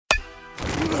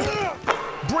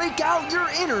break out your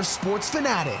inner sports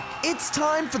fanatic. It's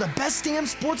time for the best damn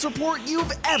sports report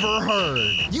you've ever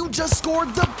heard. You just scored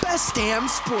the best damn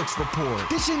sports report.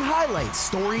 Dishing highlights,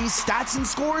 stories, stats, and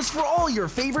scores for all your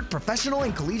favorite professional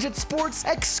and collegiate sports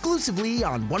exclusively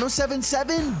on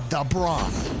 107.7 The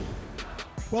Bronx.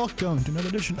 Welcome to another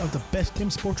edition of the Best Damn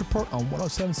Sports Report on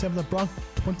 107.7 The Bronx,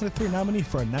 2023 nominee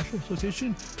for a National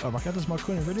Association of Broadcasters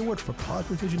Marquee Radio Award for College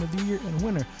Station of the Year and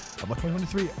winner of a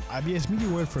 2023 IBS Media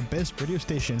Award for Best Radio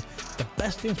Station. The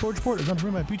Best Damn Sports Report is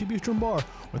underwritten by BTB Strom Bar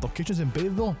with locations in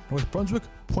Bayville, North Brunswick,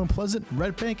 Point Pleasant,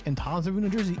 Red Bank, and Townsend, New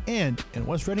Jersey, and in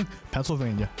West Reading,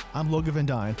 Pennsylvania. I'm Logan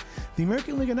VanDine. The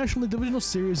American League and National League Divisional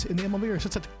Series in the MLB are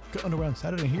set to get underway on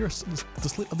Saturday. Here's the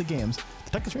slate of the games.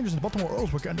 The Texas Rangers and Baltimore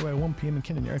Orioles will get underway at 1 p.m. in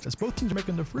Camden Yards as both teams are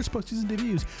making their first postseason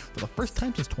debuts for the first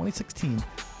time since 2016.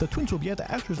 The Twins will be at the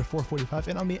Astros at 4:45,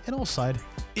 and on the NL side,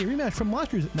 a rematch from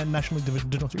last year's National League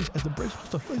Divisional Series as the Braves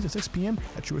host the Phillies at 6 p.m.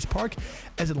 at Truist Park,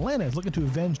 as Atlanta is looking to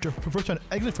avenge their first-round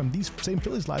exit from these same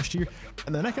Phillies last year,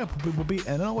 and the next up will be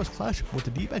an NL West clash with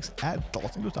the D-backs at the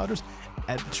Los Angeles Dodgers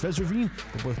at Chavez Ravine,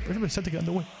 with both set to get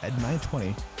underway at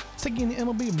 9:20. Second in the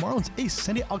MLB, Marlins ace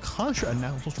Sandy Alcantara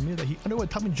announced on social media that he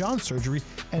underwent Tommy John surgery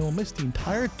and will miss the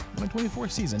entire 2024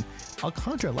 season.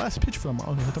 Alcantara last pitched for the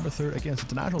Marlins on September 3rd against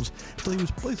the Nationals until he was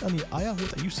placed on the IL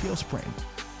with a UCL sprain.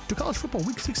 To college football,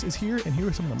 Week 6 is here, and here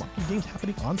are some of the marquee games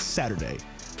happening on Saturday.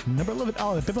 Number 11,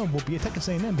 Alabama will be at Texas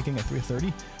A&M beginning at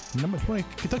 3:30. Number 20,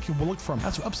 Kentucky will look for a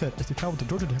massive upset as they travel to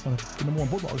Georgia to take on the number 1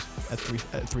 Bulldogs at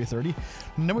 3:30.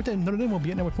 Number 10, Notre Dame will be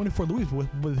at number 24, Louisville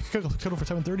with scheduled for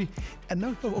 7:30. And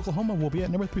number 12, Oklahoma will be at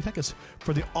number 3, Texas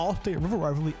for the All-State River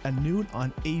rivalry at noon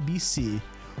on ABC.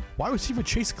 Wide receiver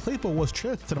Chase Claypool was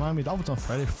traded to the Miami Dolphins on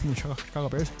Friday from the Chicago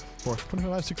Bears for a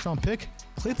 25th sixth-round pick.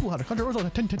 Claypool had a controversial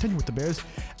tenure with the Bears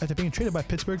after being traded by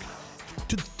Pittsburgh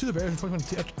to the Bears in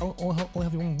 2022 after only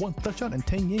having one touchdown in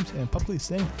 10 games and publicly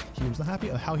saying he was not happy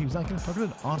at how he was not getting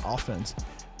targeted on offense.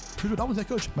 Here's what Dolphins head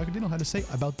coach McDaniel had to say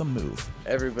about the move.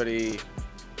 Everybody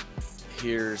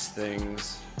hears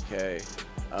things, okay?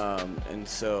 And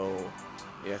so,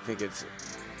 I think it's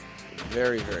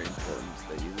very, very important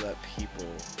that you let people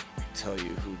tell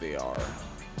you who they are.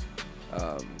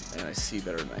 And I see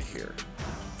better than I hear.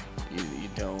 You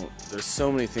don't, there's so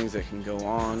many things that can go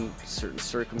on, certain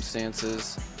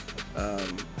circumstances,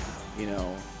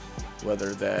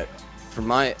 whether that, from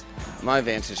my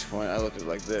vantage point, I look at it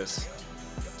like this.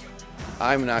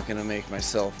 I'm not going to make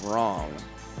myself wrong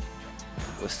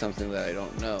with something that I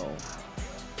don't know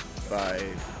by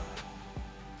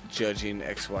judging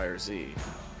X, Y, or Z.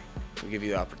 We give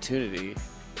you the opportunity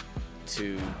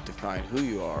to define who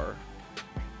you are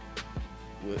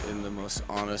in the most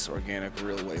honest, organic,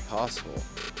 real way possible.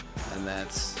 And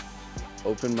that's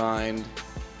open mind,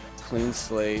 clean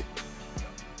slate,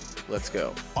 let's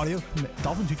go. Audio from the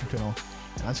Dolphins YouTube channel.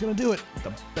 And that's going to do it.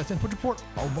 The Best Damn Sports Report,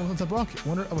 all 107.7 Bronx,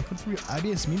 winner of a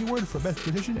 2023 IBS Media Award for Best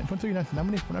Edition and 2023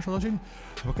 nominee for National Association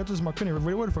of Broadcasters Marquee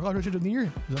Radio Award for College Station of the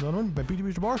Year. Is on by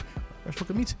BTB Strom Bar.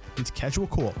 Restaurant meets casual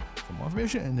cool. For more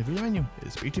information and the video menu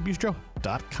is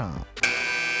btbstro.com.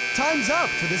 Time's up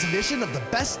for this edition of the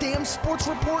Best Damn Sports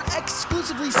Report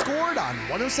exclusively scored on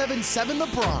 107.7 The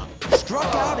Bronx.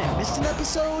 Struck out and missed an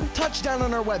episode? Touchdown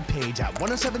on our webpage at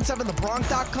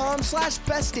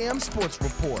 1077thebronx.com/Best Damn Sports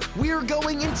Report. We're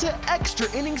going into extra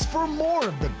innings for more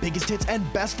of the biggest hits and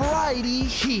best variety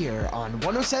here on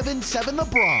 107.7 The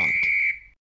Bronx.